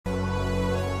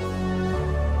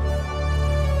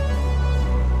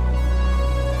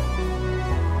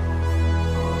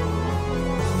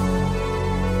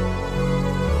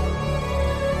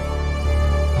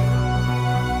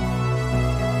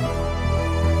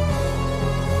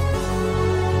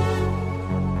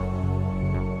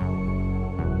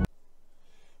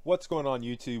What's going on,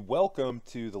 YouTube? Welcome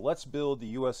to the Let's Build the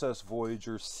U.S.S.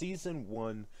 Voyager Season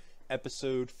 1,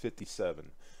 Episode 57.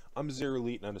 I'm Zero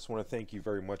Elite, and I just want to thank you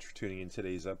very much for tuning in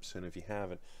today's episode. If you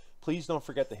haven't, please don't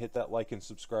forget to hit that like and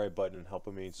subscribe button and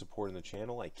helping me in supporting the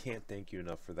channel. I can't thank you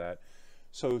enough for that.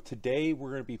 So today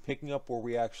we're going to be picking up where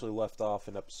we actually left off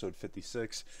in Episode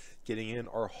 56, getting in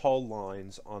our hull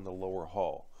lines on the lower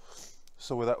hull.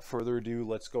 So without further ado,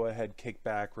 let's go ahead, kick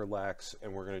back, relax,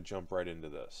 and we're going to jump right into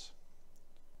this.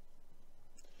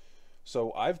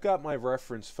 So I've got my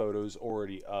reference photos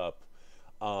already up.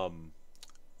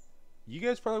 You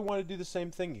guys probably want to do the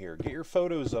same thing here. Get your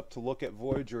photos up to look at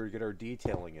Voyager to get our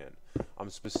detailing in.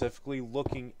 I'm specifically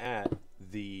looking at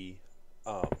the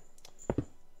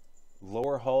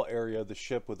lower hull area of the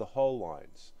ship with the hull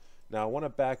lines. Now I want to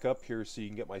back up here so you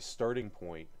can get my starting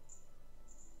point.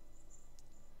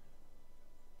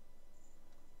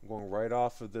 I'm going right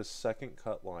off of this second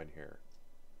cut line here,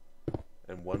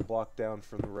 and one block down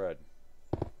from the red.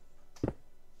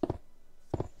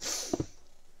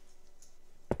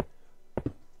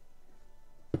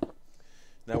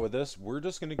 Now with this, we're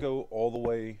just going to go all the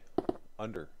way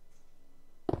under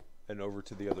and over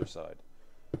to the other side.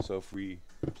 So if we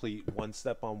complete one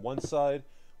step on one side,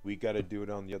 we got to do it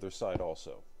on the other side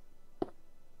also.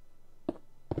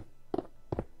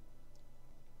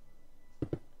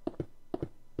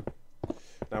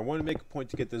 Now I want to make a point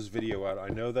to get this video out.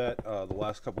 I know that the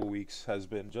last couple of weeks has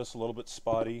been just a little bit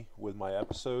spotty with my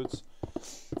episodes.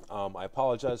 I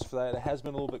apologize for that. It has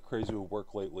been a little bit crazy with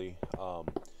work lately.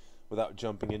 Without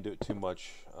jumping into it too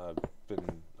much, I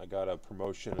got a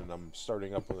promotion and I'm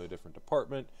starting up in a different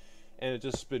department, and it's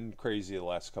just been crazy the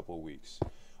last couple of weeks.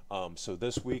 So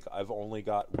this week I've only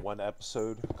got one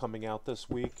episode coming out this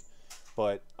week,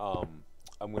 but I'm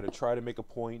going to try to make a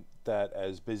point that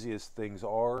as busy as things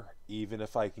are, even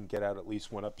if I can get out at least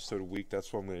one episode a week,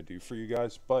 that's what I'm going to do for you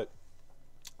guys. But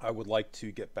I would like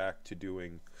to get back to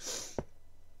doing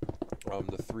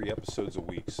the 3 episodes a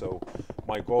week. So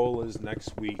my goal is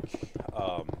next week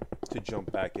to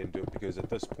jump back into it, because at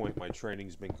this point my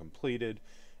training's been completed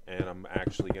and I'm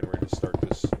actually getting ready to start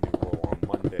this new role on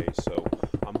Monday. So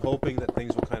I'm hoping that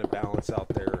things will kind of balance out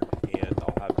there and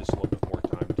I'll have just a little bit more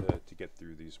time to get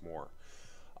through these more.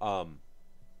 But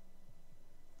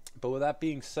with that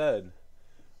being said,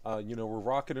 you know, we're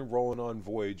rocking and rolling on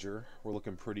Voyager. We're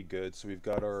looking pretty good. So we've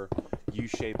got our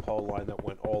U-shaped hull line that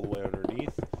went all the way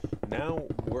underneath. Now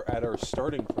we're at our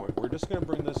starting point. We're just going to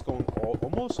bring this going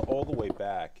almost all the way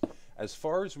back as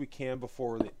far as we can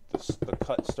before the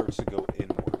cut starts to go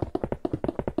inward.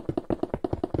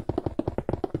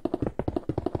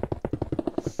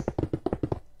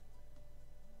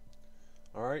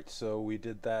 Alright, so we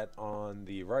did that on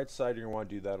the right side. You're going to want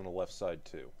to do that on the left side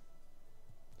too.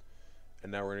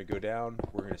 And now we're going to go down,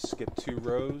 we're going to skip 2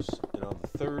 rows, and on the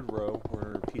 3rd row, we're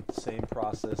going to repeat the same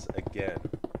process again.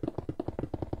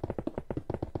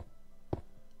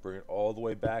 Bring it all the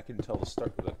way back until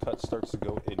the cut starts to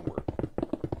go inward.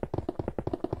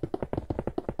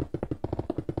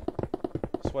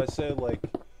 That's why I say, like,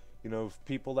 you know,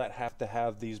 people that have to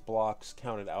have these blocks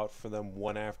counted out for them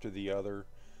one after the other,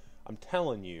 I'm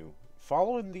telling you,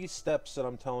 following these steps that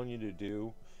I'm telling you to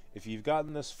do, if you've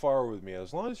gotten this far with me,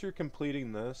 as long as you're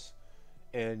completing this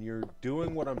and you're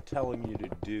doing what I'm telling you to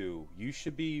do, you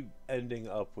should be ending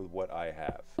up with what I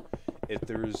have. If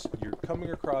you're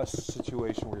coming across a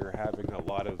situation where you're having a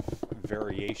lot of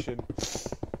variation, it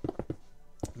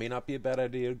may not be a bad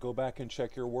idea to go back and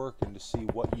check your work and to see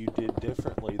what you did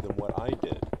differently than what I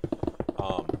did.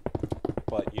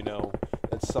 But you know,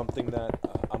 it's something that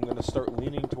I'm going to start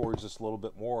leaning towards this a little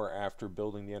bit more after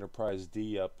building the Enterprise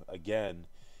D up again,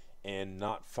 and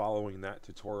not following that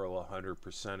tutorial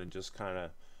 100% and just kind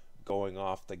of going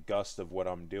off the gust of what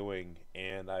I'm doing.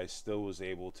 And I still was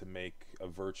able to make a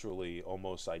virtually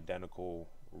almost identical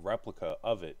replica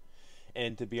of it.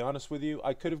 And to be honest with you,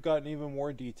 I could have gotten even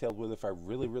more detailed with it if I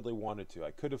really wanted to. I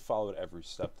could have followed every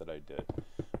step that I did,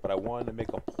 but I wanted to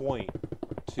make a point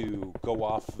to go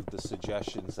off of the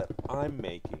suggestions that I'm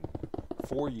making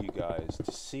for you guys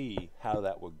to see how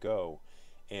that would go.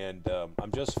 And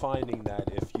I'm just finding that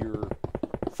if you're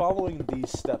following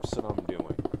these steps that I'm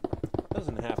doing, it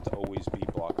doesn't have to always be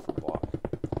block for block.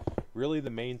 Really, the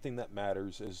main thing that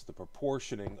matters is the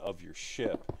proportioning of your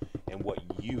ship and what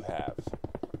you have.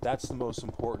 That's the most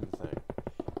important thing.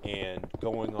 And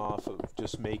going off of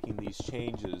just making these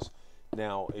changes.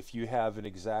 Now, if you have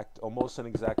almost an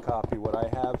exact copy of what I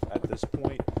have at this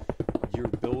point, your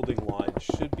building line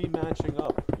should be matching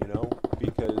up, you know,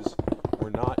 because we're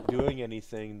not doing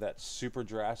anything that's super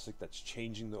drastic that's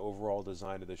changing the overall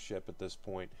design of the ship at this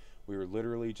point. We are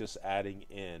literally just adding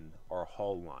in our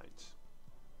hull lines.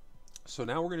 So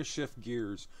now we're going to shift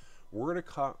gears. We're going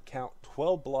to count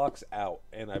 12 blocks out,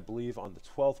 and I believe on the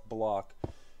 12th block,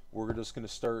 we're just going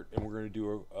to start and we're going to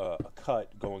do a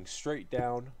cut going straight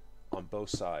down on both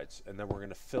sides, and then we're going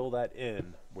to fill that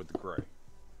in with the gray.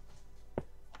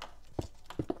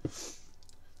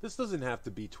 This doesn't have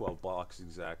to be 12 blocks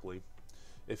exactly.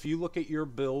 If you look at your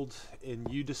build and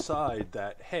you decide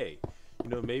that, hey, you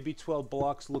know, maybe 12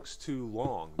 blocks looks too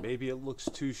long, maybe it looks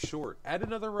too short, add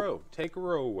another row, take a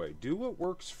row away, do what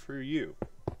works for you,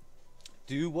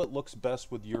 do what looks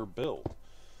best with your build.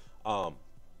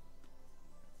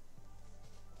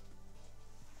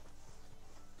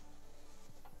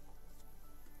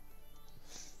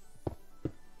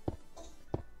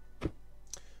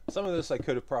 Some of this I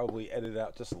could have probably edited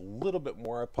out just a little bit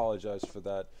more. I apologize for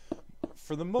that.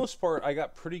 For the most part, I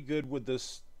got pretty good with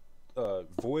this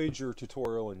Voyager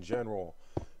tutorial in general,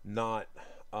 not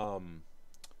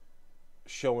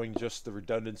showing just the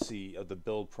redundancy of the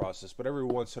build process, but every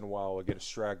once in a while I get a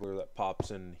straggler that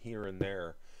pops in here and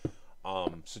there.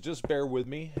 So just bear with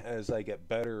me as I get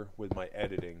better with my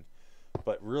editing.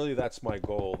 But really that's my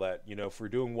goal, that, you know, if we're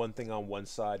doing one thing on one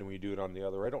side and we do it on the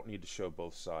other, I don't need to show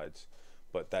both sides.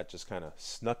 But that just kind of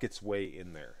snuck its way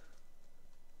in there.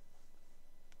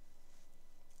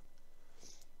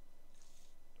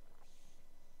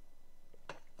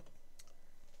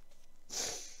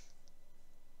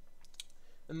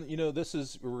 And you know, this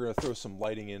is, we're going to throw some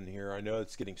lighting in here. I know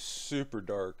it's getting super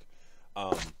dark.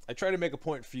 I try to make a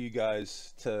point for you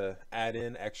guys to add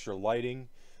in extra lighting,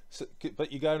 so,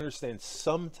 but you got to understand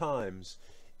sometimes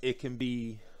it can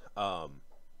be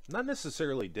not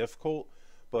necessarily difficult,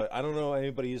 but I don't know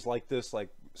anybody's like this. Like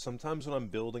sometimes when I'm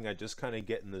building, I just kind of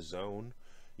get in the zone,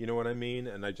 you know what I mean?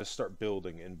 And I just start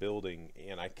building and building,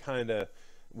 and I kind of,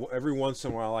 every once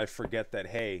in a while I forget that,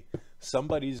 hey,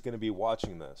 somebody's going to be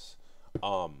watching this.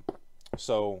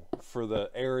 So for the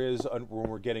areas when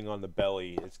we're getting on the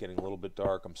belly, it's getting a little bit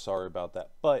dark. I'm sorry about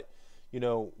that. But, you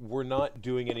know, we're not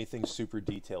doing anything super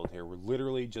detailed here. We're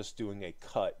literally just doing a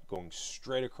cut going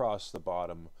straight across the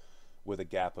bottom with a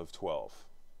gap of 12.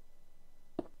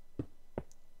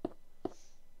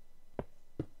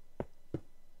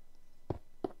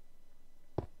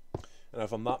 And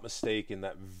if I'm not mistaken,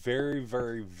 that very,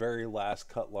 very, very last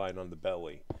cut line on the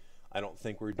belly, I don't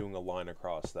think we're doing a line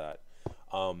across that.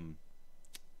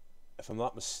 If I'm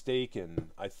not mistaken,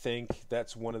 I think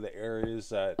that's one of the areas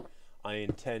that I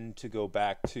intend to go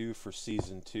back to for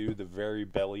season 2, the very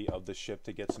belly of the ship,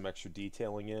 to get some extra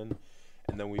detailing in.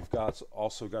 And then we've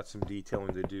also got some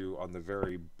detailing to do on the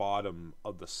very bottom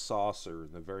of the saucer,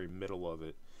 in the very middle of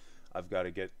it. I've got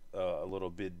to get a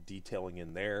little bit detailing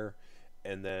in there.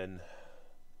 And then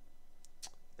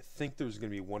I think there's going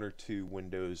to be 1 or 2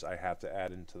 windows I have to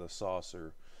add into the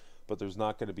saucer, but there's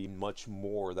not going to be much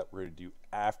more that we're going to do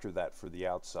after that for the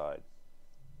outside.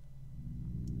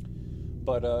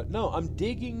 But no, I'm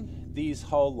digging these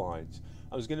hull lines.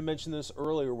 I was going to mention this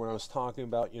earlier when I was talking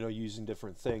about, you know, using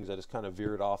different things. I just kind of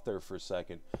veered off there for a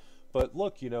second. But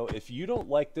look, you know, if you don't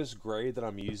like this gray that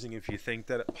I'm using, if you think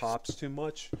that it pops too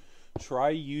much, try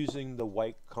using the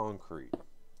white concrete.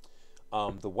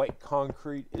 The white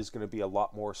concrete is going to be a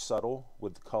lot more subtle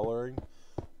with the coloring.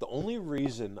 The only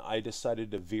reason I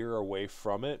decided to veer away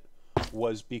from it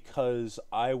was because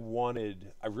I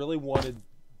really wanted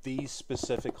these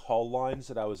specific hull lines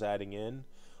that I was adding in,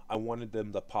 I wanted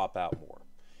them to pop out more.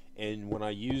 And when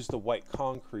I used the white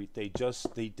concrete, they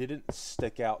didn't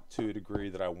stick out to a degree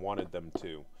that I wanted them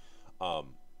to.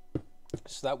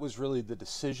 So that was really the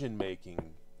decision making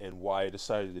and why I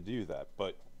decided to do that.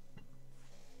 But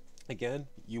again,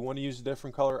 you want to use a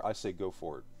different color, I say go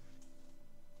for it.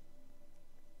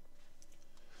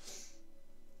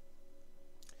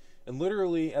 And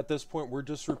literally at this point, we're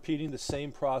just repeating the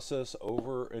same process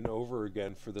over and over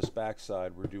again for this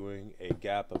backside. We're doing a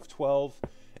gap of 12,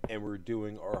 and we're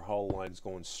doing our hull lines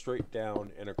going straight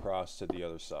down and across to the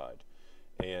other side.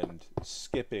 And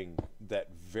skipping that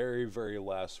very, very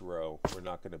last row, we're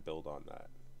not going to build on that.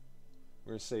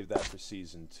 We're going to save that for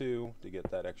season 2 to get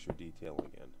that extra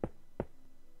detailing in.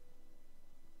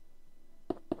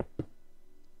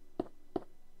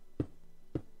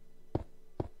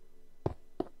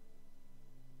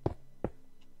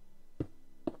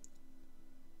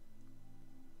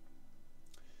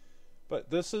 But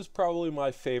this is probably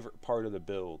my favorite part of the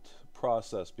build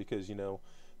process because, you know,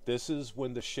 this is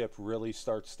when the ship really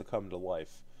starts to come to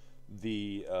life.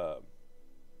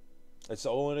 It's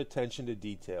all in attention to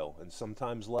detail, and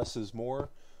sometimes less is more,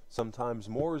 sometimes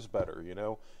more is better, you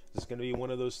know. It's going to be one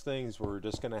of those things where we're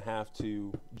just going to have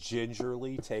to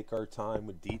gingerly take our time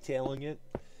with detailing it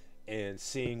and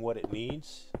seeing what it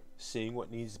needs, seeing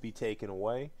what needs to be taken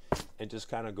away, and just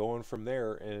kind of going from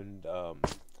there, and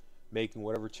making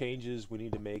whatever changes we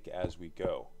need to make as we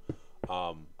go.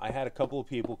 I had a couple of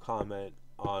people comment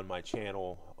on my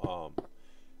channel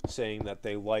saying that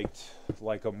they liked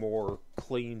like a more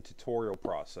clean tutorial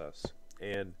process,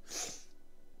 and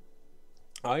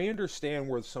I understand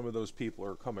where some of those people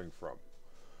are coming from,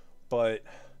 but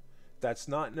that's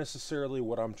not necessarily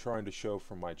what I'm trying to show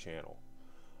from my channel.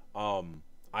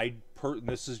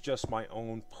 This is just my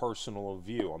own personal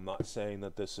view. I'm not saying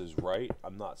that this is right.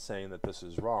 I'm not saying that this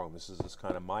is wrong. This is just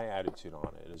kind of my attitude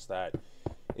on it, is that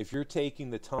if you're taking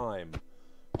the time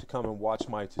to come and watch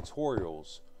my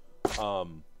tutorials,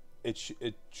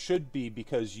 it should be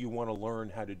because you want to learn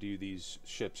how to do these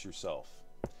ships yourself.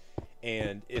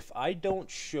 And if I don't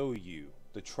show you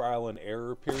the trial and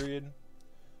error period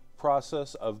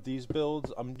process of these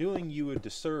builds, I'm doing you a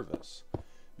disservice,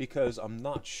 because I'm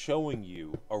not showing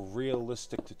you a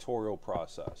realistic tutorial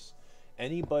process.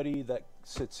 Anybody that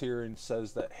sits here and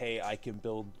says that, hey, I can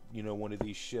build, you know, one of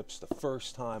these ships the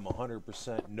first time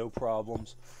 100%, no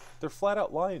problems, they're flat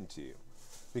out lying to you,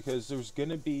 because there's going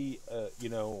to be a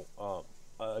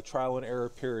trial and error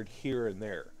period here and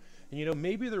there. And, you know,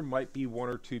 maybe there might be one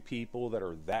or two people that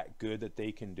are that good that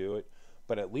they can do it,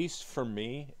 but at least for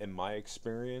me, in my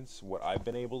experience, what I've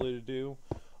been able to do,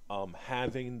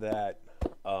 having that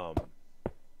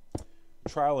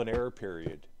trial and error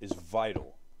period is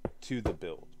vital to the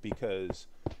build, because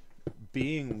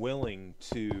being willing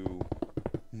to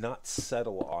not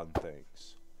settle on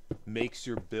things makes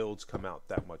your builds come out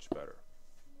that much better.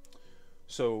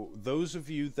 So those of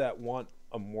you that want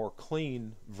a more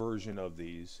clean version of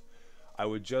these, I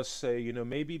would just say, you know,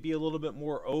 maybe be a little bit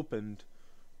more open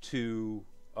to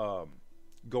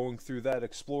going through that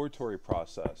exploratory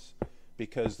process,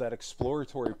 because that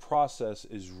exploratory process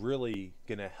is really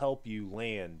going to help you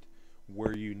land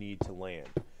where you need to land.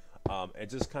 And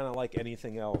just kind of like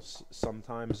anything else,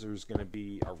 sometimes there's going to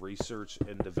be a research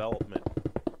and development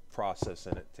process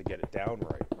in it to get it down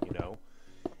right, you know.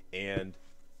 And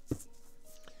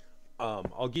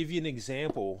I'll give you an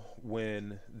example.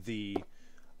 When the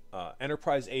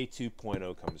Enterprise A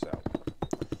 2.0 comes out,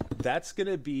 that's going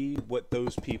to be what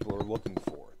those people are looking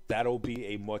for. That'll be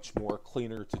a much more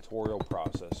cleaner tutorial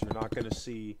process. You're not going to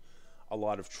see a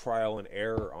lot of trial and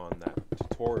error on that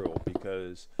tutorial,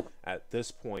 because at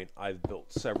this point I've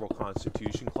built several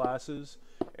Constitution classes,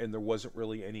 and there wasn't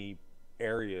really any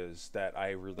areas that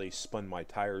I really spun my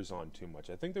tires on too much.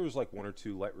 I think there was like one or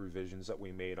two light revisions that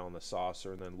we made on the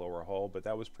saucer and then lower hull, but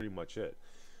that was pretty much it.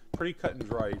 Pretty cut and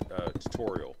dry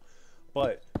tutorial.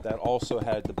 But that also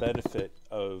had the benefit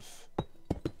of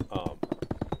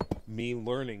me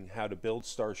learning how to build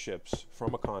starships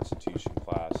from a Constitution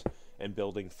class, and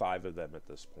building 5 of them at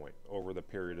this point over the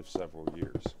period of several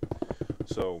years.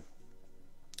 So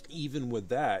even with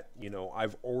that, you know,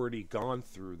 I've already gone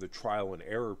through the trial and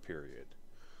error period.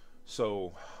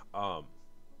 So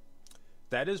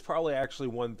that is probably actually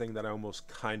one thing that I almost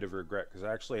kind of regret, because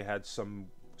I actually had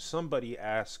somebody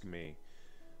ask me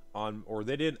on, or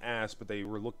they didn't ask, but they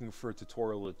were looking for a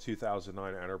tutorial of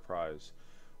 2009 Enterprise.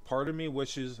 Part of me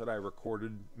wishes that I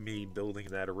recorded me building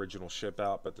that original ship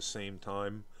out, but at the same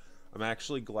time, I'm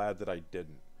actually glad that I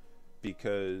didn't,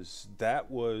 because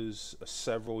that was a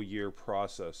several-year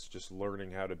process, just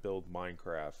learning how to build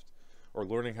Minecraft, or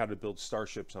learning how to build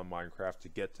starships on Minecraft to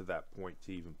get to that point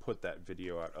to even put that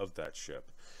video out of that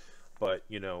ship. But,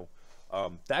 you know,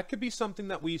 that could be something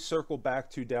that we circle back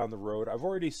to down the road. I've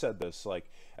already said this, like,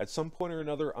 at some point or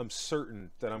another, I'm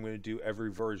certain that I'm going to do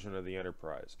every version of the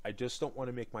Enterprise. I just don't want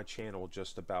to make my channel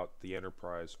just about the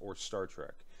Enterprise or Star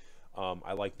Trek.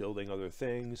 I like building other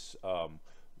things. The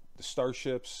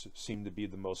starships seem to be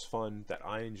the most fun that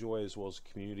I enjoy, as well as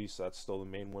the community, so that's still the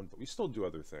main one, but we still do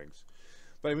other things.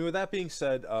 But I mean, with that being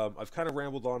said, I've kind of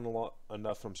rambled on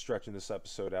enough from stretching this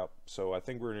episode out, so I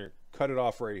think we're going to cut it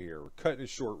off right here. We're cutting it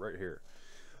short right here.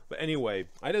 But anyway,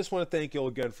 I just want to thank you all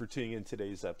again for tuning in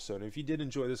today's episode. And if you did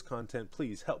enjoy this content,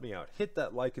 please help me out. Hit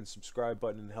that like and subscribe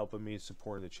button, helping me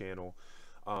supporting the channel.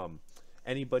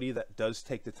 Anybody that does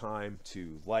take the time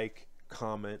to like,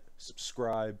 comment,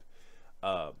 subscribe,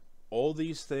 all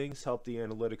these things help the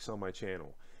analytics on my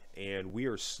channel. And we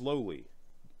are slowly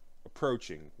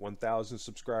approaching 1,000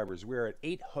 subscribers. We're at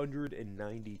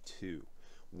 892.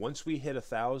 Once we hit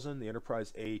 1,000, the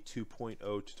Enterprise A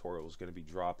 2.0 tutorial is going to be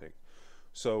dropping.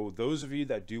 So those of you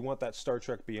that do want that Star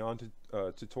Trek Beyond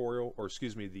tutorial, or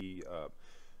excuse me, the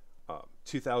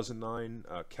 2009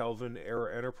 Kelvin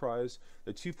era Enterprise,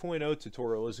 the 2.0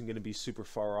 tutorial isn't going to be super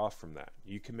far off from that.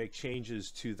 You can make changes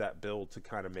to that build to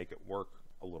kind of make it work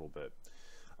a little bit.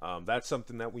 That's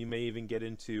something that we may even get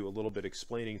into a little bit,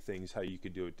 explaining things how you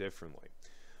could do it differently.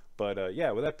 But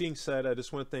yeah, with that being said, I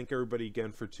just want to thank everybody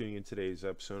again for tuning in today's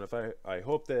episode. I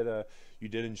hope that you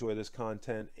did enjoy this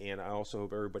content, and I also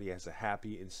hope everybody has a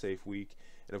happy and safe week.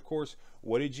 And of course,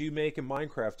 what did you make in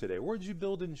Minecraft today? What did you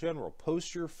build in general?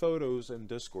 Post your photos in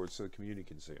Discord so the community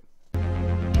can see them.